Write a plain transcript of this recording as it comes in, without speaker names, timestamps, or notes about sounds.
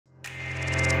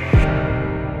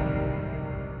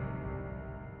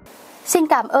Xin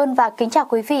cảm ơn và kính chào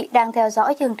quý vị đang theo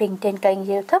dõi chương trình trên kênh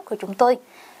YouTube của chúng tôi.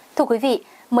 Thưa quý vị,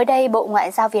 mới đây Bộ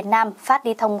Ngoại giao Việt Nam phát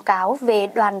đi thông cáo về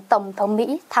đoàn Tổng thống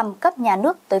Mỹ thăm cấp nhà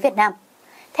nước tới Việt Nam.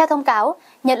 Theo thông cáo,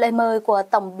 nhận lời mời của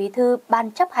Tổng Bí thư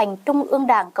Ban Chấp hành Trung ương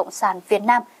Đảng Cộng sản Việt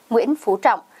Nam Nguyễn Phú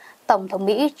Trọng, Tổng thống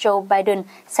Mỹ Joe Biden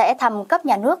sẽ thăm cấp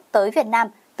nhà nước tới Việt Nam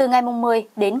từ ngày 10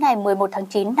 đến ngày 11 tháng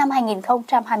 9 năm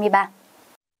 2023.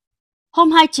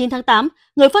 Hôm 29 tháng 8,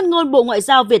 người phát ngôn Bộ Ngoại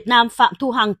giao Việt Nam Phạm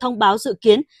Thu Hằng thông báo dự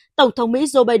kiến Tổng thống Mỹ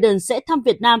Joe Biden sẽ thăm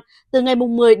Việt Nam từ ngày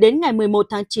 10 đến ngày 11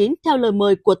 tháng 9 theo lời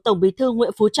mời của Tổng Bí thư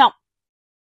Nguyễn Phú Trọng.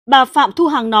 Bà Phạm Thu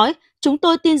Hằng nói, chúng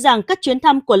tôi tin rằng các chuyến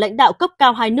thăm của lãnh đạo cấp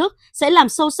cao hai nước sẽ làm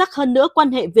sâu sắc hơn nữa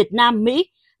quan hệ Việt Nam-Mỹ,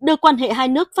 đưa quan hệ hai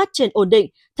nước phát triển ổn định,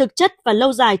 thực chất và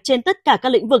lâu dài trên tất cả các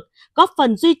lĩnh vực, góp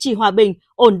phần duy trì hòa bình,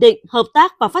 ổn định, hợp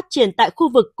tác và phát triển tại khu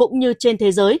vực cũng như trên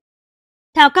thế giới.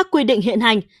 Theo các quy định hiện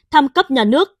hành, thăm cấp nhà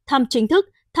nước, thăm chính thức,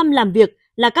 thăm làm việc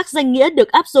là các danh nghĩa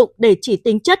được áp dụng để chỉ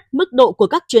tính chất, mức độ của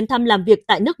các chuyến thăm làm việc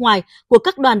tại nước ngoài của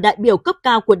các đoàn đại biểu cấp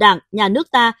cao của Đảng, Nhà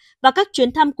nước ta và các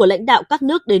chuyến thăm của lãnh đạo các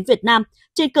nước đến Việt Nam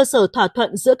trên cơ sở thỏa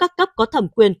thuận giữa các cấp có thẩm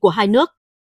quyền của hai nước.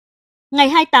 Ngày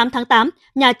 28 tháng 8,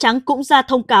 Nhà Trắng cũng ra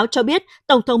thông cáo cho biết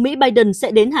Tổng thống Mỹ Biden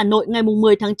sẽ đến Hà Nội ngày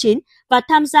 10 tháng 9 và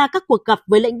tham gia các cuộc gặp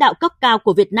với lãnh đạo cấp cao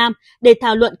của Việt Nam để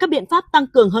thảo luận các biện pháp tăng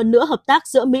cường hơn nữa hợp tác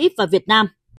giữa Mỹ và Việt Nam.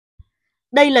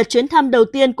 Đây là chuyến thăm đầu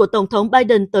tiên của Tổng thống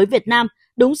Biden tới Việt Nam,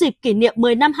 đúng dịp kỷ niệm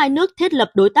 10 năm hai nước thiết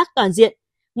lập đối tác toàn diện.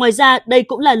 Ngoài ra, đây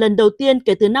cũng là lần đầu tiên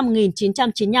kể từ năm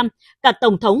 1995, cả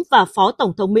Tổng thống và Phó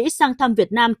Tổng thống Mỹ sang thăm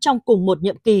Việt Nam trong cùng một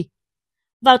nhiệm kỳ.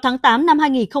 Vào tháng 8 năm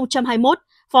 2021,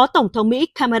 Phó Tổng thống Mỹ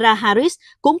Kamala Harris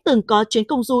cũng từng có chuyến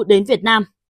công du đến Việt Nam.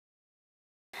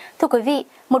 Thưa quý vị,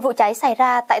 một vụ cháy xảy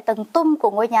ra tại tầng tum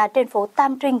của ngôi nhà trên phố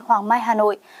Tam Trinh, Hoàng Mai, Hà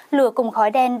Nội. Lửa cùng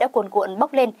khói đen đã cuồn cuộn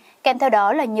bốc lên, kèm theo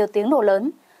đó là nhiều tiếng nổ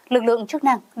lớn. Lực lượng chức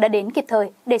năng đã đến kịp thời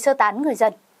để sơ tán người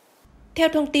dân. Theo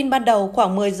thông tin ban đầu,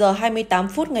 khoảng 10 giờ 28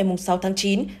 phút ngày 6 tháng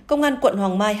 9, Công an quận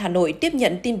Hoàng Mai, Hà Nội tiếp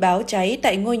nhận tin báo cháy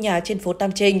tại ngôi nhà trên phố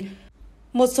Tam Trinh.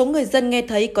 Một số người dân nghe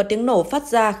thấy có tiếng nổ phát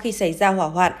ra khi xảy ra hỏa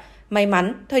hoạn. May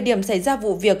mắn, thời điểm xảy ra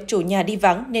vụ việc chủ nhà đi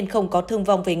vắng nên không có thương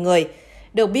vong về người.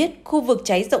 Được biết, khu vực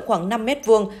cháy rộng khoảng 5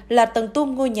 m² là tầng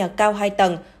tum ngôi nhà cao 2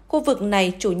 tầng. Khu vực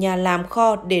này chủ nhà làm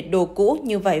kho để đồ cũ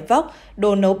như vải vóc,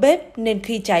 đồ nấu bếp nên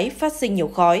khi cháy phát sinh nhiều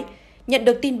khói. Nhận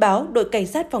được tin báo, đội cảnh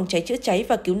sát phòng cháy chữa cháy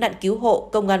và cứu nạn cứu hộ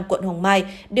Công an quận Hoàng Mai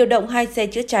điều động 2 xe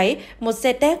chữa cháy, 1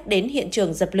 xe téc đến hiện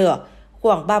trường dập lửa.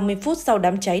 Khoảng 30 phút sau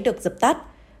đám cháy được dập tắt.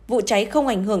 Vụ cháy không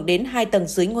ảnh hưởng đến 2 tầng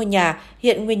dưới ngôi nhà,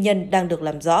 hiện nguyên nhân đang được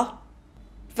làm rõ.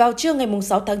 Vào trưa ngày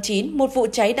 6 tháng 9, một vụ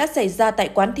cháy đã xảy ra tại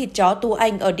quán thịt chó Tu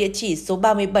Anh ở địa chỉ số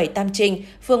 37 Tam Trinh,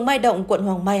 phường Mai Động, quận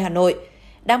Hoàng Mai, Hà Nội.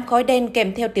 Đám khói đen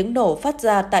kèm theo tiếng nổ phát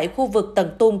ra tại khu vực tầng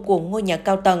tum của ngôi nhà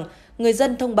cao tầng. Người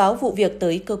dân thông báo vụ việc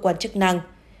tới cơ quan chức năng.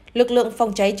 Lực lượng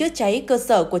phòng cháy chữa cháy cơ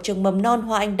sở của trường mầm non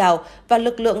Hoa Anh Đào và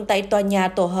lực lượng tại tòa nhà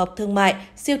tổ hợp thương mại,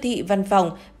 siêu thị văn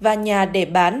phòng và nhà để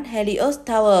bán Helios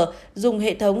Tower dùng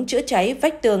hệ thống chữa cháy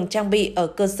vách tường trang bị ở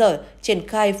cơ sở triển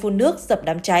khai phun nước dập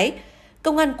đám cháy.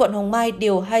 Công an quận Hoàng Mai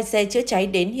điều 2 xe chữa cháy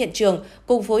đến hiện trường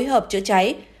cùng phối hợp chữa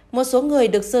cháy. Một số người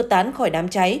được sơ tán khỏi đám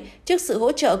cháy trước sự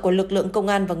hỗ trợ của lực lượng công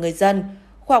an và người dân.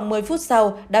 Khoảng 10 phút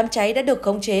sau, đám cháy đã được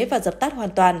khống chế và dập tắt hoàn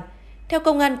toàn. Theo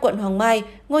Công an quận Hoàng Mai,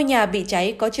 ngôi nhà bị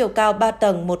cháy có chiều cao 3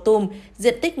 tầng một tum,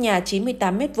 diện tích nhà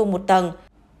 98 m² một tầng.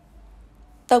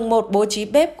 Tầng 1 bố trí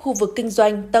bếp, khu vực kinh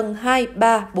doanh, tầng 2,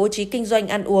 3 bố trí kinh doanh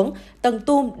ăn uống, tầng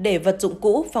tum để vật dụng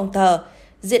cũ, phòng thờ.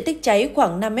 Diện tích cháy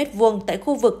khoảng 5 m² tại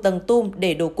khu vực tầng tum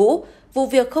để đồ cũ. Vụ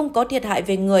việc không có thiệt hại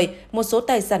về người, một số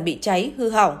tài sản bị cháy, hư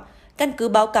hỏng. Căn cứ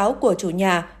báo cáo của chủ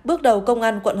nhà, bước đầu Công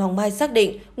an quận Hoàng Mai xác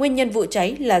định nguyên nhân vụ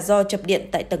cháy là do chập điện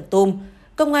tại tầng tum.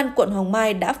 Công an quận Hoàng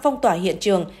Mai đã phong tỏa hiện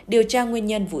trường, điều tra nguyên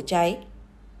nhân vụ cháy.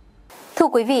 Thưa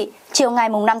quý vị, chiều ngày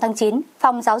 5 tháng 9,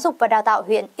 Phòng Giáo dục và Đào tạo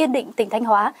huyện Yên Định, tỉnh Thanh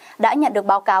Hóa đã nhận được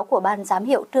báo cáo của Ban Giám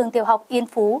hiệu Trường Tiểu học Yên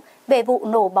Phú về vụ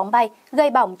nổ bóng bay gây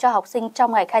bỏng cho học sinh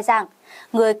trong ngày khai giảng.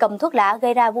 Người cầm thuốc lá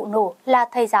gây ra vụ nổ là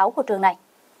thầy giáo của trường này.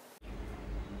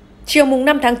 Chiều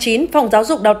 5 tháng 9, Phòng Giáo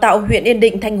dục Đào tạo huyện Yên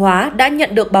Định, Thanh Hóa đã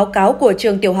nhận được báo cáo của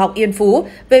Trường Tiểu học Yên Phú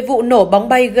về vụ nổ bóng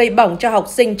bay gây bỏng cho học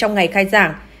sinh trong ngày khai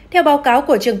giảng. Theo báo cáo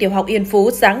của Trường Tiểu học Yên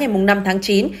Phú, sáng ngày 5 tháng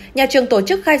 9, nhà trường tổ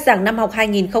chức khai giảng năm học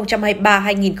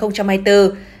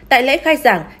 2023-2024. Tại lễ khai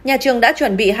giảng, nhà trường đã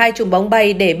chuẩn bị 2 chùm bóng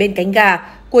bay để bên cánh gà.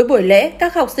 Cuối buổi lễ,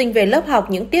 các học sinh về lớp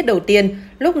học những tiết đầu tiên.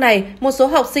 Lúc này, một số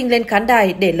học sinh lên khán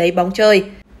đài để lấy bóng chơi.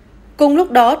 Cùng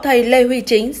lúc đó, thầy Lê Huy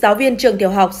Chính, giáo viên trường tiểu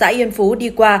học xã Yên Phú đi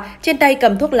qua, trên tay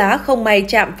cầm thuốc lá không may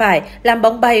chạm phải, làm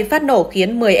bóng bay phát nổ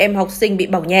khiến 10 em học sinh bị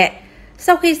bỏng nhẹ.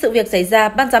 Sau khi sự việc xảy ra,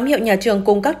 Ban giám hiệu nhà trường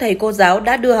cùng các thầy cô giáo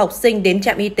đã đưa học sinh đến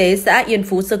trạm y tế xã Yên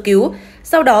Phú sơ cứu.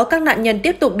 Sau đó, các nạn nhân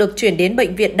tiếp tục được chuyển đến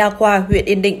Bệnh viện Đa khoa huyện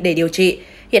Yên Định để điều trị.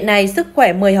 Hiện nay, sức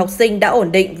khỏe 10 học sinh đã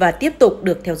ổn định và tiếp tục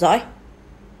được theo dõi.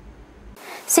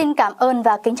 Xin cảm ơn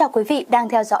và kính chào quý vị đang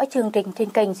theo dõi chương trình trên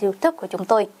kênh YouTube của chúng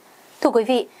tôi. Thưa quý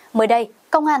vị, mới đây,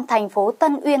 Công an thành phố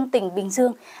Tân Uyên, tỉnh Bình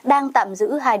Dương đang tạm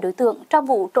giữ 2 đối tượng trong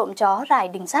vụ trộm chó rải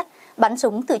đinh sắt, bắn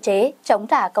súng tự chế, chống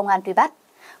trả công an truy bắt.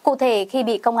 Cụ thể, khi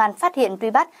bị công an phát hiện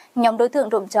truy bắt, nhóm đối tượng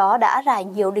trộm chó đã rải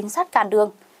nhiều đinh sắt cản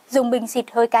đường, dùng bình xịt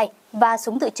hơi cay và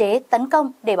súng tự chế tấn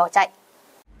công để bỏ chạy.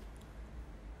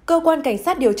 Cơ quan Cảnh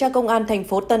sát điều tra Công an thành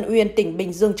phố Tân Uyên, tỉnh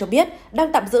Bình Dương cho biết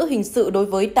đang tạm giữ hình sự đối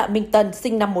với Tạ Minh Tân,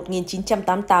 sinh năm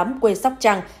 1988, quê Sóc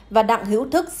Trăng và Đặng Hữu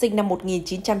Thức, sinh năm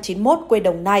 1991, quê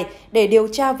Đồng Nai để điều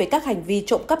tra về các hành vi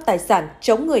trộm cắp tài sản,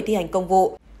 chống người thi hành công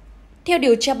vụ. Theo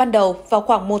điều tra ban đầu, vào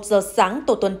khoảng 1 giờ sáng,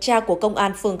 tổ tuần tra của Công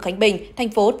an phường Khánh Bình, thành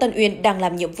phố Tân Uyên đang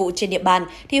làm nhiệm vụ trên địa bàn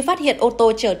thì phát hiện ô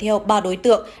tô chở theo 3 đối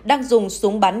tượng đang dùng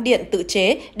súng bắn điện tự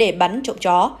chế để bắn trộm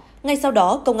chó. Ngay sau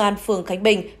đó, Công an phường Khánh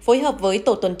Bình phối hợp với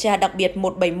tổ tuần tra đặc biệt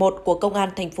 171 của Công an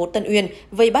thành phố Tân Uyên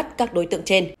vây bắt các đối tượng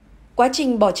trên. Quá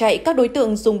trình bỏ chạy, các đối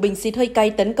tượng dùng bình xịt hơi cay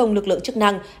tấn công lực lượng chức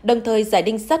năng, đồng thời rải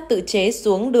đinh sắt tự chế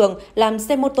xuống đường làm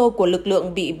xe mô tô của lực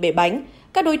lượng bị bể bánh.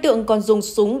 Các đối tượng còn dùng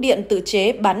súng điện tự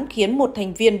chế bắn khiến một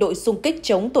thành viên đội xung kích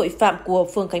chống tội phạm của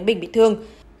phường Khánh Bình bị thương.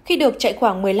 Khi được chạy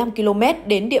khoảng 15 km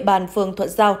đến địa bàn phường Thuận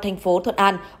Giao, thành phố Thuận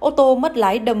An, ô tô mất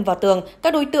lái đâm vào tường,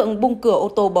 các đối tượng bung cửa ô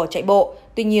tô bỏ chạy bộ.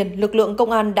 Tuy nhiên, lực lượng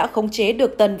công an đã khống chế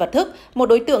được Tân và Thức, một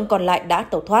đối tượng còn lại đã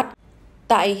tẩu thoát.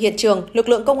 Tại hiện trường, lực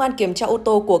lượng công an kiểm tra ô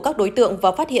tô của các đối tượng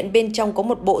và phát hiện bên trong có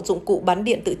một bộ dụng cụ bắn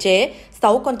điện tự chế,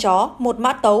 6 con chó, 1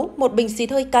 mã tấu, 1 bình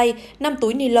xịt hơi cay, 5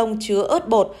 túi ni lông chứa ớt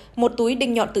bột, 1 túi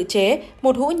đinh nhọn tự chế,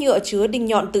 1 hũ nhựa chứa đinh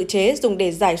nhọn tự chế dùng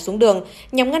để rải xuống đường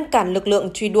nhằm ngăn cản lực lượng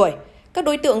truy đuổi. Các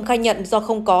đối tượng khai nhận do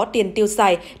không có tiền tiêu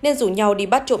xài nên rủ nhau đi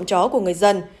bắt trộm chó của người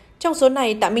dân. Trong số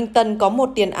này, Tạ Minh Tân có 1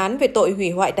 tiền án về tội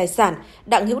hủy hoại tài sản,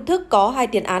 Đặng Hữu Thức có 2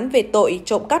 tiền án về tội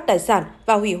trộm cắp tài sản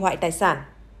và hủy hoại tài sản.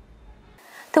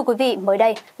 Thưa quý vị, mới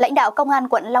đây, lãnh đạo Công an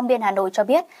quận Long Biên, Hà Nội cho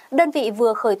biết, đơn vị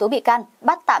vừa khởi tố bị can,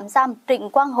 bắt tạm giam Trịnh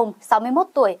Quang Hùng, 61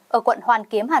 tuổi, ở quận Hoàn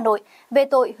Kiếm, Hà Nội, về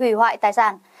tội hủy hoại tài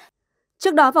sản.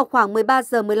 Trước đó vào khoảng 13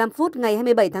 giờ 15 phút ngày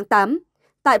 27 tháng 8,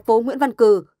 tại phố Nguyễn Văn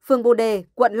Cừ, phường Bồ Đề,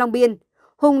 quận Long Biên,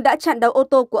 Hùng đã chặn đầu ô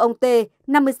tô của ông T,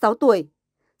 56 tuổi.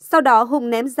 Sau đó Hùng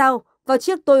ném dao vào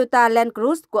chiếc Toyota Land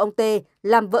Cruiser của ông T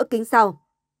làm vỡ kính sau.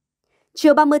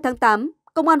 Chiều 30 tháng 8,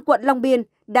 Công an quận Long Biên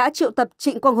đã triệu tập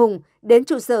Trịnh Quang Hùng đến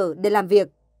trụ sở để làm việc.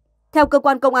 Theo cơ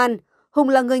quan công an, Hùng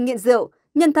là người nghiện rượu,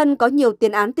 nhân thân có nhiều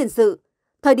tiền án tiền sự.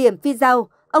 Thời điểm phi dao,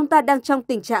 ông ta đang trong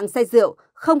tình trạng say rượu,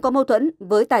 không có mâu thuẫn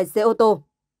với tài xế ô tô.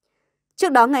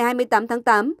 Trước đó ngày 28 tháng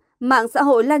 8, mạng xã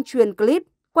hội lan truyền clip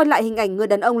quay lại hình ảnh người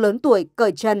đàn ông lớn tuổi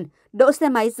cởi trần, đỗ xe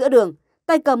máy giữa đường,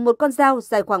 tay cầm một con dao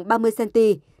dài khoảng 30 cm,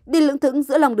 đi lững thững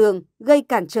giữa lòng đường, gây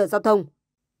cản trở giao thông.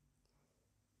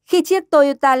 Khi chiếc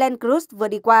Toyota Land Cruiser vừa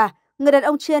đi qua, người đàn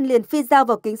ông trên liền phi dao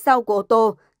vào kính sau của ô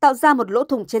tô, tạo ra một lỗ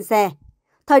thủng trên xe.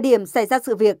 Thời điểm xảy ra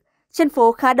sự việc, trên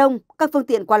phố khá đông, các phương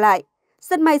tiện qua lại.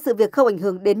 Rất may sự việc không ảnh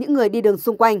hưởng đến những người đi đường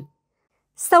xung quanh.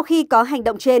 Sau khi có hành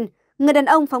động trên, người đàn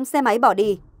ông phóng xe máy bỏ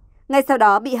đi. Ngay sau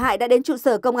đó, bị hại đã đến trụ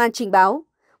sở công an trình báo.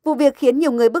 Vụ việc khiến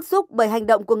nhiều người bức xúc bởi hành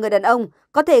động của người đàn ông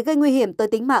có thể gây nguy hiểm tới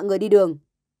tính mạng người đi đường.